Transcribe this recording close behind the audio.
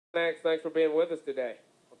Max, thanks for being with us today.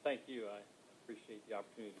 Well, thank you. I appreciate the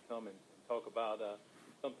opportunity to come and talk about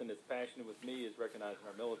something that's passionate with me is recognizing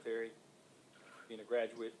our military. Being a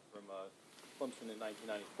graduate from Clemson in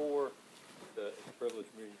 1994, it's a privilege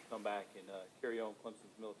for me to come back and carry on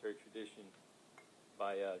Clemson's military tradition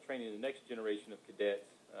by training the next generation of cadets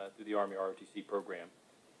through the Army ROTC program.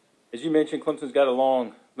 As you mentioned, Clemson's got a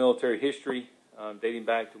long military history dating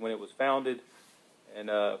back to when it was founded, and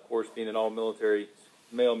of course being an all-military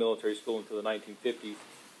male military school until the 1950s.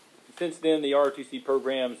 Since then, the ROTC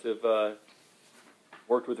programs have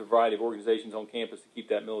worked with a variety of organizations on campus to keep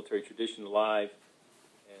that military tradition alive.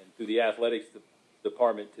 And through the athletics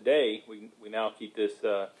department today, we now keep this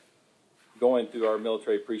going through our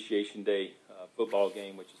Military Appreciation Day football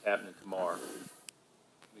game, which is happening tomorrow.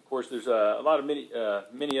 And of course, there's a lot of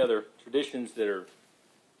many other traditions that are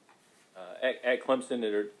at Clemson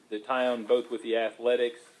that tie on both with the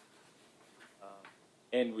athletics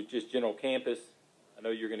and with just general campus. I know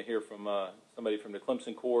you're going to hear from somebody from the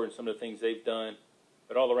Clemson Corps and some of the things they've done,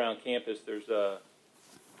 but all around campus there's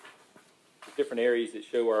different areas that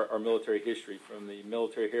show our military history, from the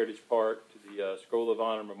Military Heritage Park to the Scroll of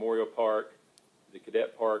Honor Memorial Park, to the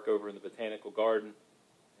Cadet Park over in the Botanical Garden,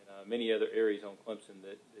 and many other areas on Clemson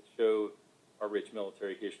that show our rich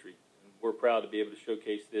military history. And we're proud to be able to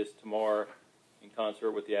showcase this tomorrow in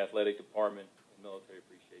concert with the athletic department and military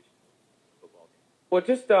appreciation. Well,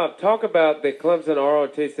 just talk about the Clemson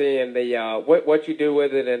ROTC and the what you do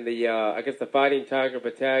with it, and the I guess the Fighting Tiger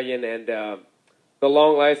Battalion, and the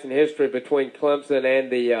long-lasting history between Clemson and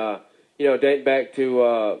the dating back to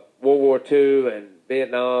World War II and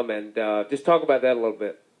Vietnam, and just talk about that a little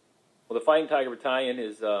bit. Well, the Fighting Tiger Battalion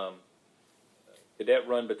is a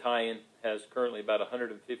cadet-run battalion. Has currently about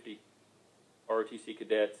 150 ROTC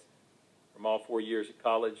cadets from all 4 years at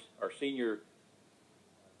college. Our seniors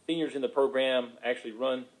in the program actually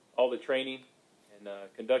run all the training and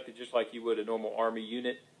conduct it just like you would a normal Army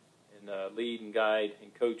unit, and lead and guide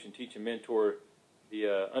and coach and teach and mentor the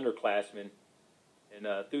underclassmen. And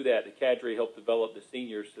through that, the cadre help develop the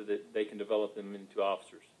seniors so that they can develop them into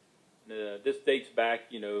officers. And, this dates back,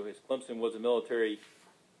 as Clemson was a military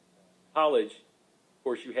college. Of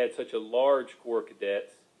course, you had such a large Corps of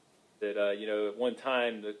cadets that, at one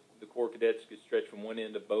time the Corps of cadets could stretch from one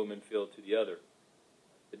end of Bowman Field to the other.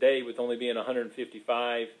 Today, with only being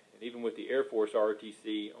 155, and even with the Air Force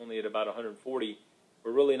ROTC only at about 140,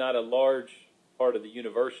 we're really not a large part of the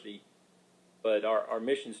university, but our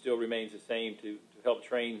mission still remains the same, to help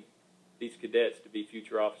train these cadets to be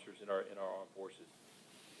future officers in our armed forces.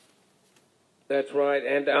 That's right.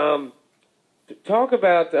 And talk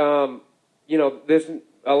about, this.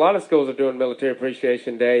 A lot of schools are doing Military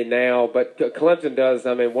Appreciation Day now, but Clemson does,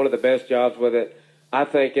 one of the best jobs with it, I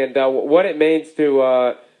think, and what it means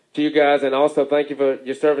to you guys, and also thank you for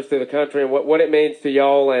your service to the country, and what it means to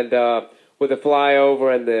y'all, and with the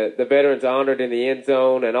flyover and the veterans honored in the end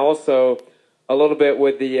zone, and also a little bit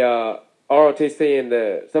with the ROTC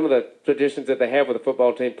and some of the traditions that they have with the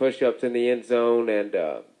football team, push-ups in the end zone, and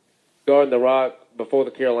guarding the rock before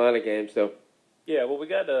the Carolina game. So, yeah, well, we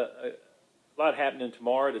got a lot happening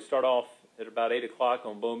tomorrow. To start off at about 8 o'clock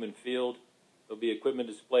on Bowman Field, there'll be equipment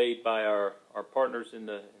displayed by our partners in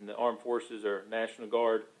the armed forces, our National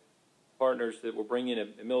Guard partners, that will bring in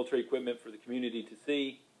a military equipment for the community to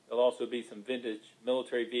see. There'll also be some vintage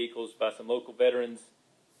military vehicles by some local veterans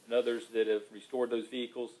and others that have restored those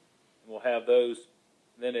vehicles, and we'll have those.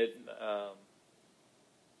 And then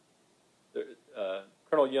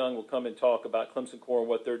Colonel Young will come and talk about Clemson Corps and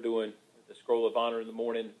what they're doing at the Scroll of Honor in the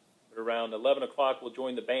morning. But around 11 o'clock, we'll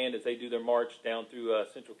join the band as they do their march down through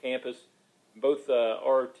Central Campus. Both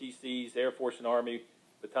ROTCs, Air Force and Army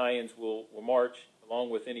battalions will march along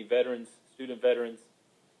with any veterans, student veterans,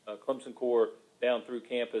 Clemson Corps, down through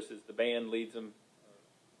campus as the band leads them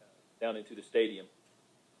down into the stadium.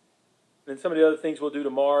 And then some of the other things we'll do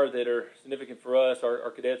tomorrow that are significant for us, our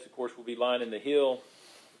cadets, of course, will be lining the hill.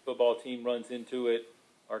 The football team runs into it.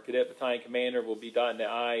 Our cadet battalion commander will be dotting the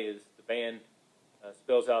I as the band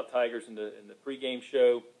spells out Tigers in the pregame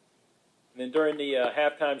show. And then during the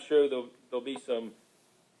halftime show, there'll be some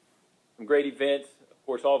great events. Of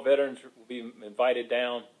course, all veterans will be invited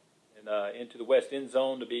down and into the west end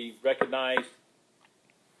zone to be recognized.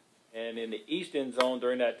 And in the east end zone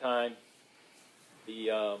during that time,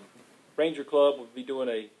 the Ranger Club will be doing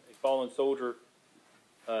a fallen soldier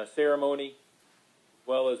ceremony, as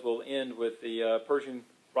well as we'll end with the Persian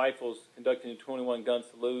Rifles conducting a 21-gun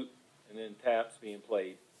salute, and then taps being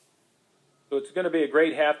played. So it's going to be a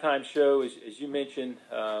great halftime show. As you mentioned,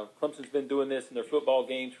 Clemson's been doing this in their football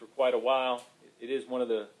games for quite a while. It is one of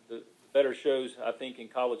the better shows, I think, in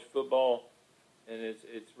college football. And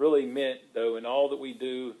it's really meant, though, in all that we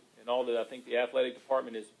do and all that I think the athletic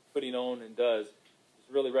department is putting on and does,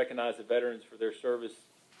 is really recognize the veterans for their service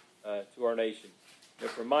to our nation. You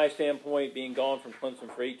know, from my standpoint, being gone from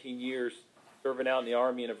Clemson for 18 years, serving out in the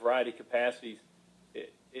Army in a variety of capacities,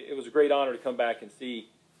 it was a great honor to come back and see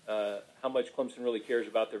how much Clemson really cares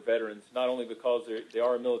about their veterans, not only because they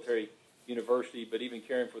are a military university, but even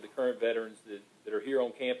caring for the current veterans that are here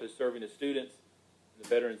on campus serving as students and the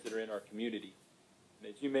veterans that are in our community. And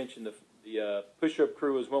as you mentioned, the push-up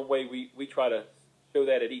crew is one way we try to show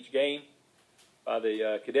that at each game by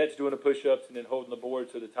the cadets doing the push-ups and then holding the board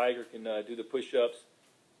so the Tiger can do the push-ups,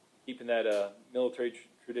 keeping that military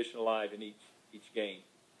tradition alive in each game.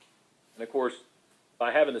 And, of course,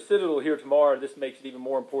 by having the Citadel here tomorrow, this makes it even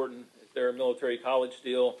more important. They're a military college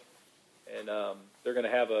still, and they're going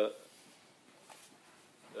to have a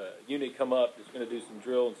unit come up that's going to do some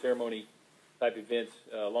drill and ceremony type events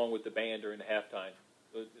along with the band during the halftime.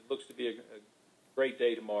 So it looks to be a great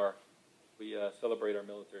day tomorrow. We celebrate our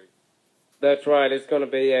military. That's right. It's going to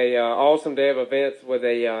be a awesome day of events with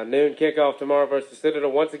a noon kickoff tomorrow versus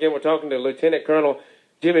Citadel. Once again, we're talking to Lieutenant Colonel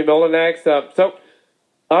Jimmy Mulinax. So,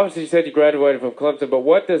 obviously, you said you graduated from Clemson, but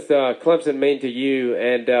what does Clemson mean to you?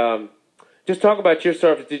 And just talk about your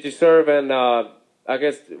service. Did you serve in, I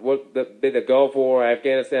guess, what be the Gulf War,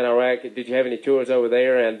 Afghanistan, Iraq? Did you have any tours over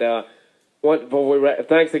there? And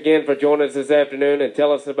thanks again for joining us this afternoon and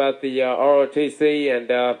tell us about the ROTC.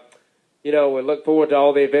 And, you know, we look forward to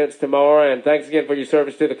all the events tomorrow. And thanks again for your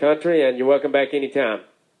service to the country. And you're welcome back anytime.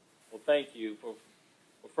 Well, thank you.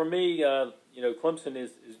 For me, you know, Clemson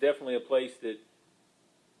is definitely a place that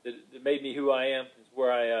made me who I am. It's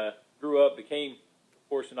where I grew up, became, of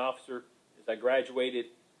course, an officer as I graduated.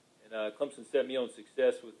 And Clemson set me on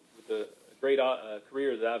success with a great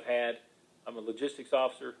career that I've had. I'm a logistics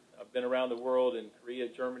officer. I've been around the world in Korea,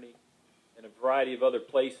 Germany, and a variety of other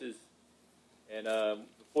places. And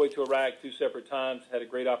deployed to Iraq 2 separate times. Had a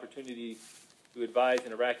great opportunity to advise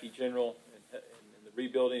an Iraqi general in the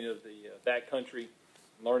rebuilding of that country,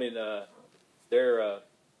 learning their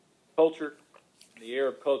culture, the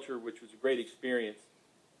Arab culture, which was a great experience.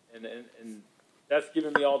 And that's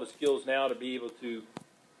given me all the skills now to be able to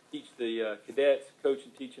teach the cadets, coach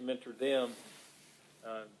and teach and mentor them,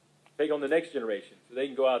 take on the next generation so they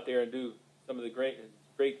can go out there and do some of the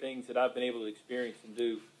great things that I've been able to experience and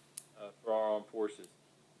do for our armed forces.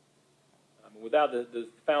 Without the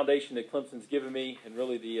foundation that Clemson's given me and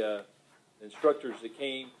really the instructors that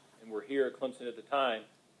came and were here at Clemson at the time,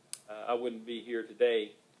 I wouldn't be here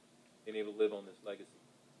today being able to live on this legacy.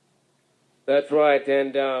 That's right.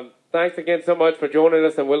 And thanks again so much for joining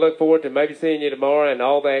us, and we look forward to maybe seeing you tomorrow and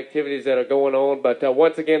all the activities that are going on. But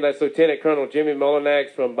once again, that's Lieutenant Colonel Jimmy Mulinax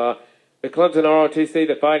from the Clemson ROTC,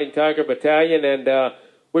 the Fighting Tiger Battalion, and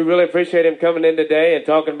we really appreciate him coming in today and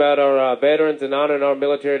talking about our veterans and honoring our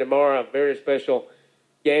military tomorrow. A very special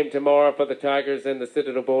game tomorrow for the Tigers and the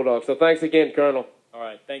Citadel Bulldogs. So thanks again, Colonel. All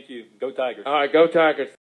right. Thank you. Go Tigers. All right. Go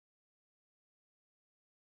Tigers.